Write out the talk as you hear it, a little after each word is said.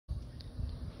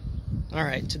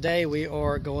Alright, today we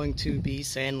are going to be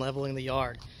sand leveling the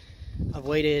yard. I've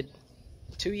waited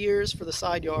 2 years for the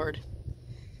side yard,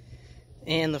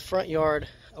 and the front yard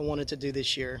I wanted to do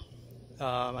this year.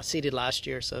 I seeded last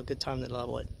year, so good time to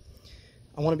level it.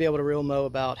 I want to be able to reel mow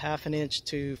about 1/2 inch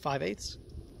to 5/8,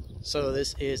 so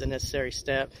this is a necessary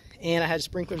step. And I had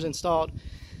sprinklers installed,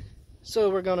 so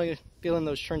we're going to fill in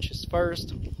those trenches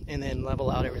first and then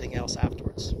level out everything else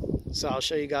afterwards. So I'll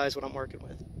show you guys what I'm working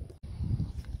with.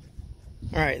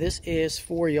 Alright, this is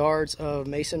 4 yards of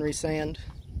masonry sand.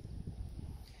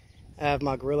 I have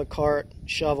my gorilla cart,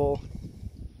 shovel,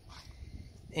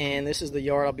 and this is the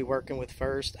yard I'll be working with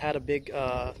first. I had a big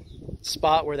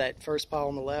spot where that first pile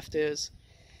on the left is,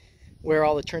 where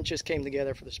all the trenches came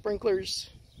together for the sprinklers.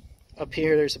 Up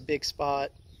here there's a big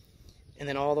spot, and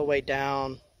then all the way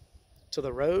down to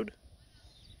the road,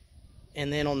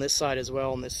 and then on this side as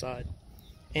well, on this side.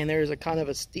 And there's a kind of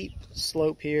a steep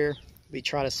slope here. We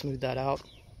try to smooth that out.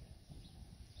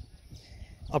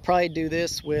 I'll probably do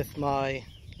this with my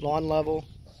lawn level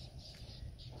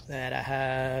that I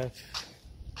have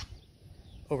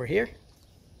over here.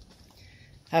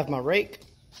 I have my rake,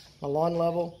 my lawn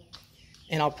level,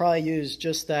 and I'll probably use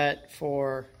just that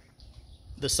for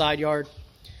the side yard.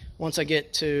 Once I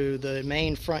get to the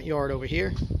main front yard over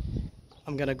here,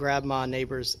 I'm gonna grab my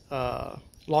neighbor's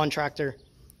lawn tractor,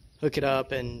 hook it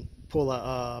up, and pull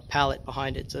a pallet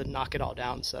behind it to knock it all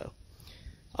down. So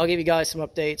I'll give you guys some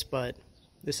updates, but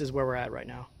this is where we're at right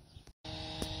now.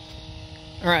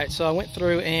 Alright, so I went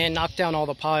through and knocked down all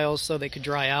the piles so they could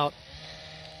dry out.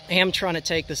 I am trying to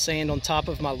take the sand on top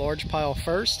of my large pile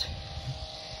first,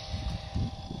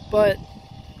 but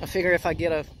I figure if I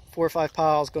get 4 or 5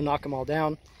 piles, go knock them all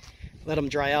down, let them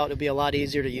dry out, it'll be a lot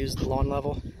easier to use the lawn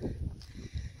level.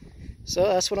 So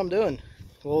that's what I'm doing.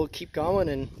 We'll keep going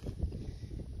and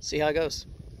see how it goes.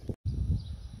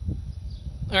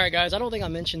 Alright guys, I don't think I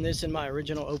mentioned this in my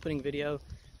original opening video,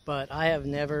 but I have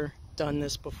never done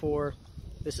this before.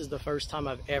 This is the first time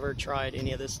I've ever tried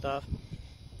any of this stuff,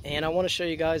 and I want to show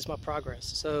you guys my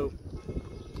progress. So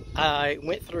I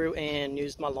went through and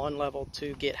used my lawn level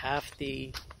to get half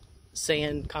the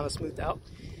sand kind of smoothed out,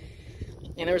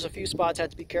 and there's a few spots I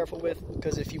had to be careful with,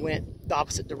 because if you went the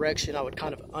opposite direction I would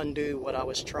kind of undo what I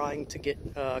was trying to get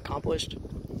accomplished.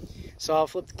 So I'll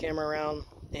flip the camera around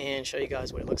and show you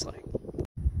guys what it looks like.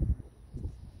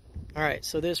 Alright,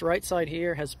 so this right side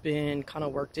here has been kind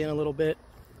of worked in a little bit.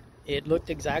 It looked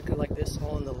exactly like this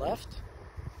on the left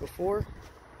before,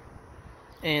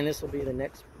 and this will be the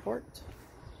next part.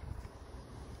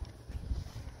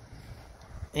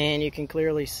 And you can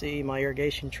clearly see my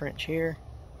irrigation trench here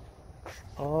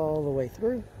all the way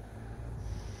through,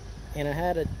 and I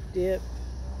had a dip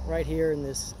right here in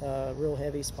this real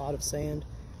heavy spot of sand,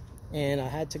 and I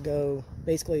had to go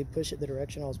basically push it the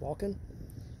direction I was walking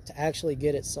to actually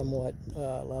get it somewhat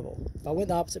level. If I went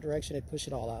the opposite direction, it'd push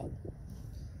it all out.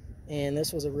 And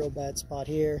this was a real bad spot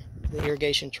here. The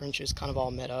irrigation trench is kind of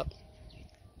all met up,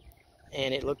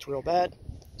 and it looked real bad.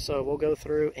 So we'll go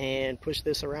through and push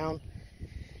this around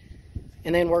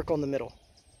and then work on the middle.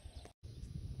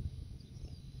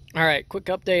 Alright, quick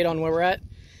update on where we're at.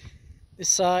 This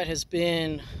side has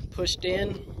been pushed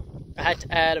in. I had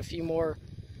to add a few more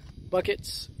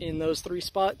buckets in those 3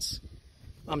 spots.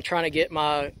 I'm trying to get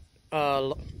my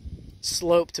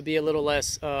slope to be a little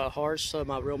less harsh, so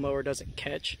my reel mower doesn't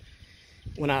catch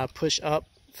when I push up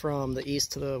from the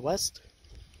east to the west.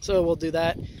 So we'll do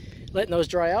that, letting those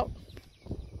dry out.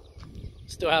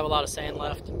 Still have a lot of sand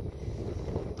left,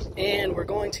 and we're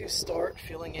going to start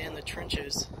filling in the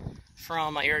trenches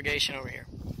from my irrigation over here.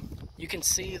 You can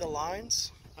see the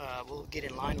lines. We'll get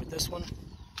in line with this one.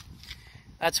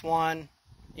 That's one.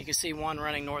 You can see one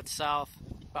running north-south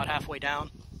about halfway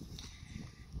down,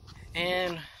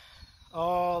 and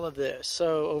all of this.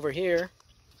 So over here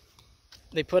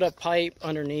they put a pipe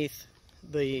underneath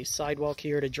the sidewalk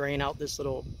here to drain out this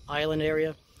little island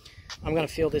area. I'm going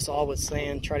to fill this all with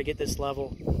sand, try to get this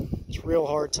level. It's real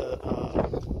hard to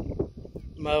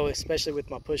mow, especially with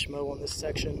my push mow on this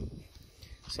section.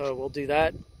 So we'll do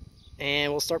that,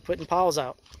 and we'll start putting piles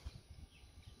out.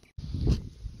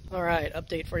 Alright,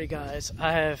 update for you guys.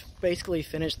 I have basically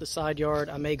finished the side yard.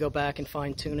 I may go back and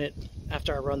fine tune it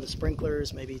after I run the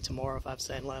sprinklers, maybe tomorrow if I have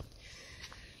sand left.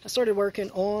 I started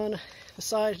working on the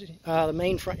side, the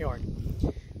main front yard.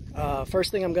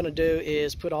 First thing I'm going to do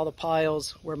is put all the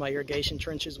piles where my irrigation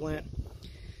trenches went,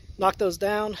 knock those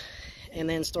down, and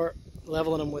then start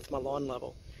leveling them with my lawn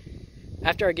level.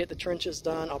 After I get the trenches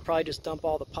done, I'll probably just dump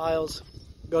all the piles,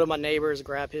 go to my neighbor's,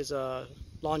 grab his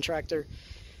lawn tractor,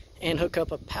 and hook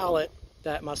up a pallet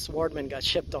that my swardman got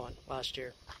shipped on last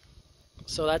year.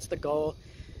 So that's the goal.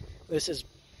 This is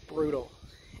brutal.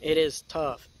 It is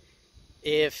tough.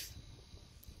 If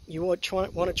you want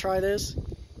to try this,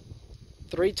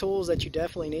 3 tools that you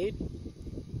definitely need.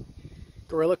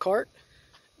 Gorilla cart,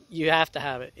 you have to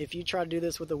have it. If you try to do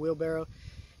this with a wheelbarrow,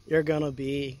 you're gonna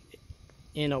be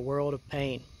in a world of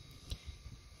pain.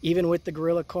 Even with the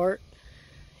Gorilla cart,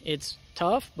 it's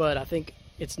tough, but I think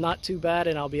it's not too bad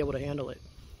and I'll be able to handle it.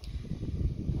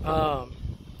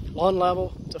 Lawn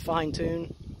level to fine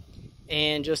tune,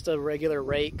 and just a regular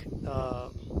rake,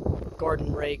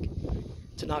 garden rake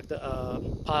to knock the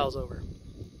piles over.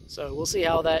 So we'll see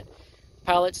how that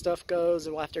pallet stuff goes,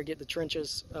 and we'll have to get the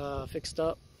trenches fixed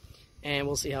up, and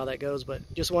we'll see how that goes. But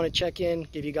just want to check in,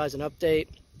 give you guys an update,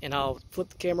 and I'll flip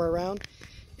the camera around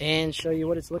and show you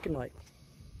what it's looking like.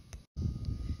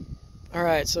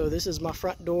 Alright, so this is my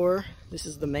front door. This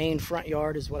is the main front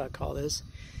yard is what I call this.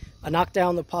 I knocked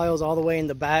down the piles all the way in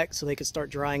the back so they could start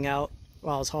drying out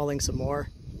while I was hauling some more.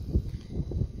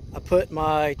 I put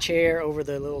my chair over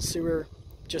the little sewer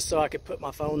just so I could put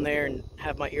my phone there and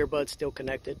have my earbuds still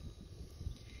connected.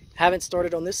 Haven't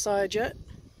started on this side yet.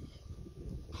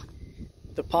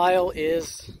 The pile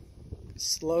is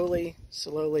slowly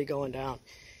going down.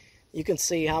 You can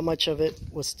see how much of it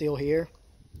was still here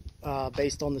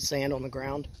based on the sand on the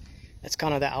ground. That's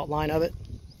kind of the outline of it.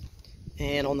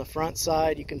 And on the front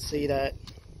side, you can see that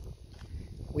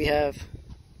we have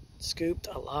scooped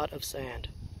a lot of sand.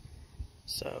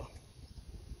 So,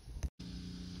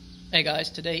 hey guys,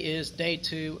 today is day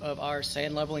 2 of our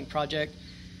sand leveling project.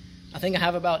 I think I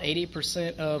have about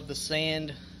 80% of the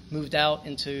sand moved out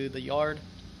into the yard.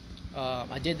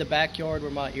 I did the backyard where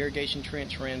my irrigation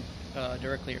trench ran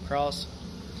directly across.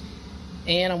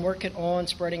 And I'm working on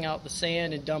spreading out the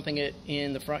sand and dumping it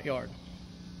in the front yard.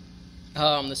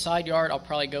 The side yard I'll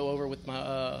probably go over with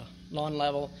my lawn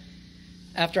level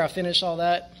after I finish all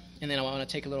that, and then I want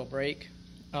to take a little break.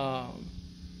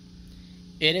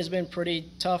 It has been pretty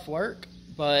tough work,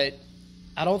 but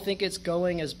I don't think it's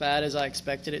going as bad as I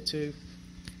expected it to.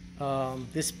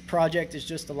 This project is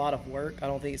just a lot of work. I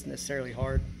don't think it's necessarily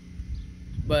hard,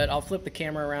 but I'll flip the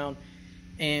camera around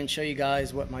and show you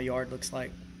guys what my yard looks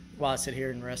like while I sit here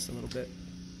and rest a little bit.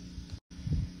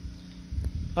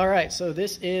 Alright, so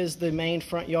this is the main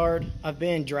front yard. I've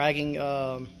been dragging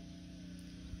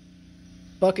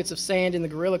buckets of sand in the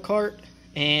Gorilla cart,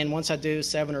 and once I do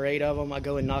 7 or 8 of them, I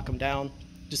go and knock them down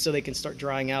just so they can start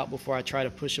drying out before I try to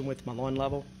push them with my lawn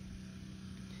level.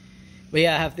 But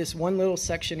yeah, I have this one little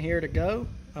section here to go,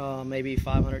 maybe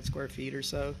 500 square feet or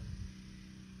so,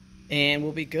 and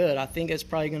we'll be good. I think it's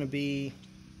probably going to be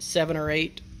 7 or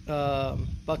 8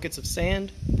 buckets of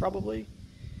sand probably.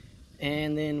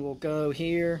 And then we'll go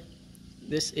here.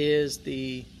 This is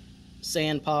the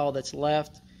sand pile that's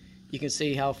left. You can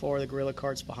see how far the Gorilla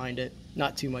cart's behind it.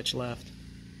 Not too much left.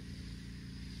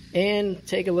 And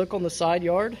take a look on the side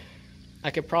yard. I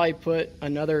could probably put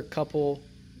another couple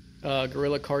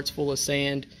Gorilla carts full of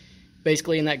sand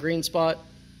basically in that green spot.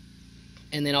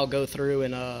 And then I'll go through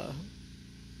and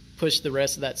push the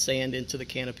rest of that sand into the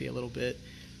canopy a little bit.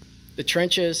 The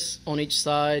trenches on each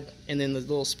side, and then the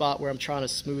little spot where I'm trying to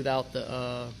smooth out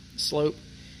the slope,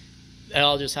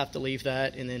 I'll just have to leave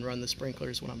that and then run the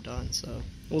sprinklers when I'm done. So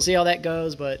we'll see how that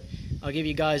goes, but I'll give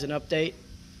you guys an update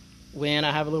when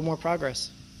I have a little more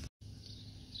progress.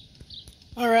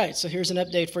 Alright, so here's an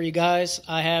update for you guys.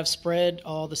 I have spread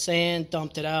all the sand,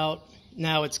 dumped it out.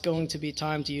 Now it's going to be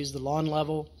time to use the lawn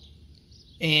level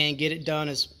and get it done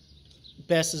as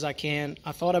best as I can.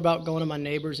 I thought about going to my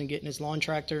neighbor's and getting his lawn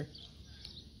tractor.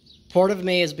 Part of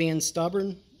me is being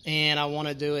stubborn, and I want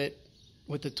to do it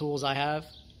with the tools I have.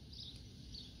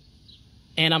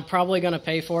 And I'm probably going to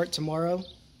pay for it tomorrow,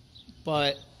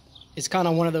 but it's kind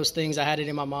of one of those things. I had it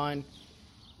in my mind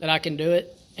that I can do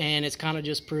it, and it's kind of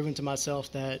just proven to myself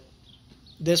that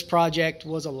this project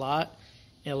was a lot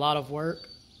of work,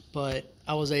 but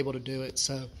I was able to do it.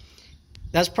 So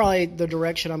that's probably the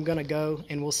direction I'm going to go,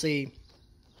 and we'll see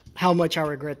how much I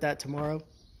regret that tomorrow.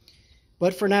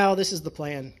 But for now, this is the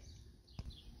plan.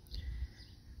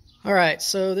 Alright,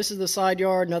 so this is the side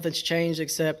yard. Nothing's changed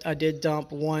except I did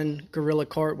dump 1 Gorilla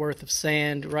cart worth of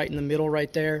sand right in the middle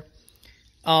right there.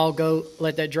 I'll go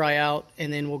let that dry out,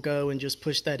 and then we'll go and just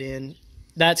push that in.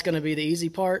 That's going to be the easy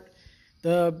part.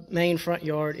 The main front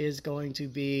yard is going to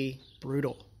be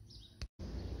brutal.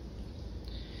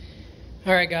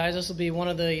 Alright guys, this will be one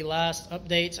of the last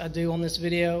updates I do on this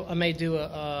video. I may do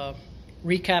a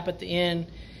recap at the end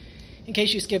in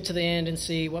case you skip to the end and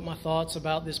see what my thoughts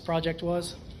about this project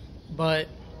was. But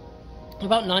I'm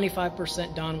about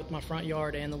 95% done with my front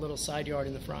yard and the little side yard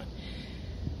in the front.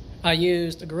 I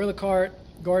used a Gorilla cart,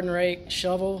 garden rake,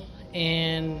 shovel,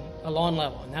 and a lawn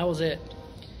level, and that was it.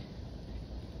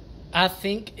 I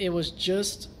think it was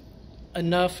just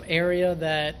enough area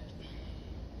that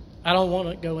I don't want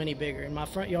to go any bigger. And my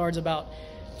front yard's about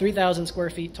 3,000 square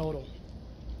feet total.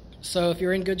 So if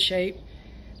you're in good shape,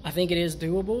 I think it is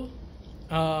doable.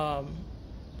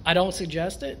 I don't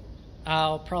suggest it.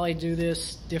 I'll probably do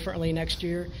this differently next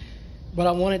year, but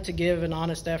I wanted to give an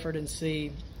honest effort and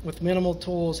see with minimal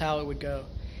tools how it would go.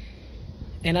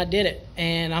 And I did it,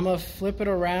 and I'm gonna flip it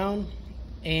around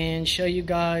and show you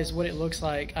guys what it looks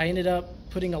like. I ended up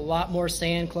putting a lot more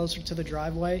sand closer to the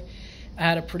driveway. I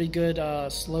had a pretty good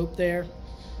slope there,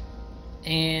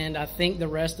 and I think the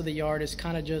rest of the yard is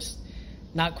kind of just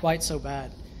not quite so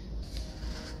bad.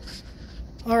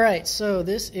 All right, so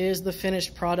this is the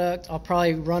finished product. I'll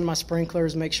probably run my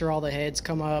sprinklers, make sure all the heads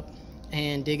come up,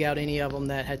 and dig out any of them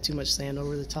that had too much sand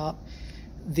over the top.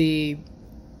 The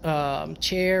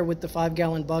chair with the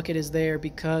 5-gallon bucket is there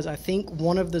because I think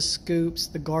one of the scoops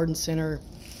the garden center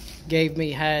gave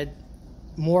me had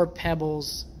more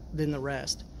pebbles than the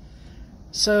rest.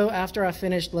 So after I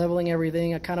finished leveling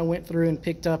everything, I kind of went through and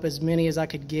picked up as many as I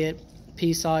could get,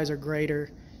 pea size or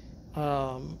greater,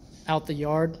 out the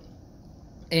yard,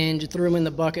 and threw them in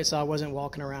the bucket so I wasn't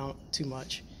walking around too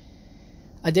much.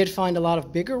 I did find a lot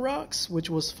of bigger rocks, which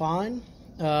was fine.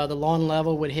 The lawn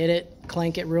level would hit it,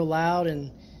 clank it real loud, and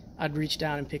I'd reach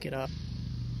down and pick it up.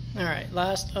 All right,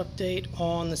 last update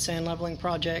on the sand leveling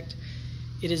project.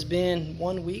 It has been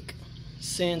 1 week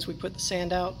since we put the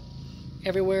sand out.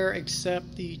 Everywhere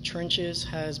except the trenches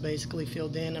has basically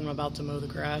filled in, and I'm about to mow the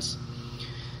grass.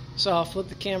 So I'll flip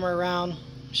the camera around,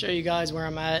 show you guys where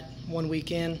I'm at 1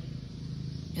 week in,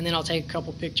 and then I'll take a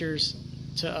couple pictures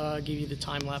to give you the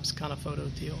time-lapse kind of photo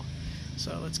deal.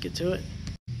 So let's get to it.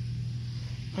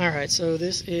 Alright, so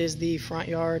this is the front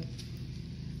yard.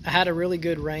 I had a really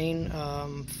good rain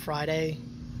Friday,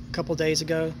 a couple days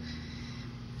ago.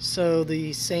 So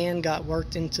the sand got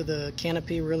worked into the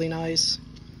canopy really nice.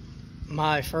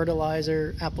 My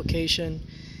fertilizer application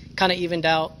kind of evened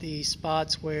out the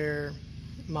spots where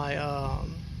my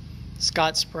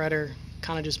Scott spreader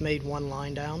kind of just made one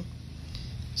line down.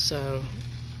 So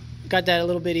got that a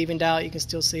little bit evened out. You can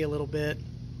still see a little bit.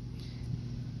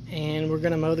 And we're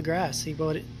gonna mow the grass, see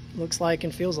what it looks like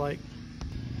and feels like.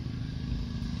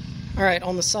 All right,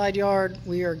 on the side yard,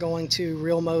 we are going to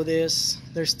real mow this.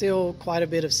 There's still quite a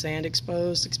bit of sand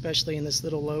exposed, especially in this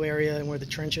little low area and where the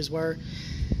trenches were.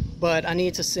 But I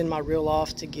need to send my reel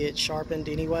off to get sharpened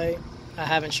anyway. I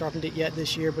haven't sharpened it yet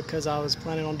this year because I was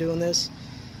planning on doing this.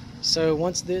 So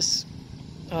once this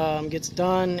gets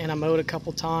done and I mowed a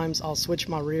couple times, I'll switch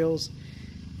my reels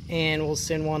and we'll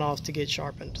send one off to get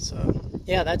sharpened. So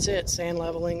yeah, that's it. Sand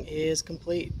leveling is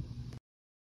complete.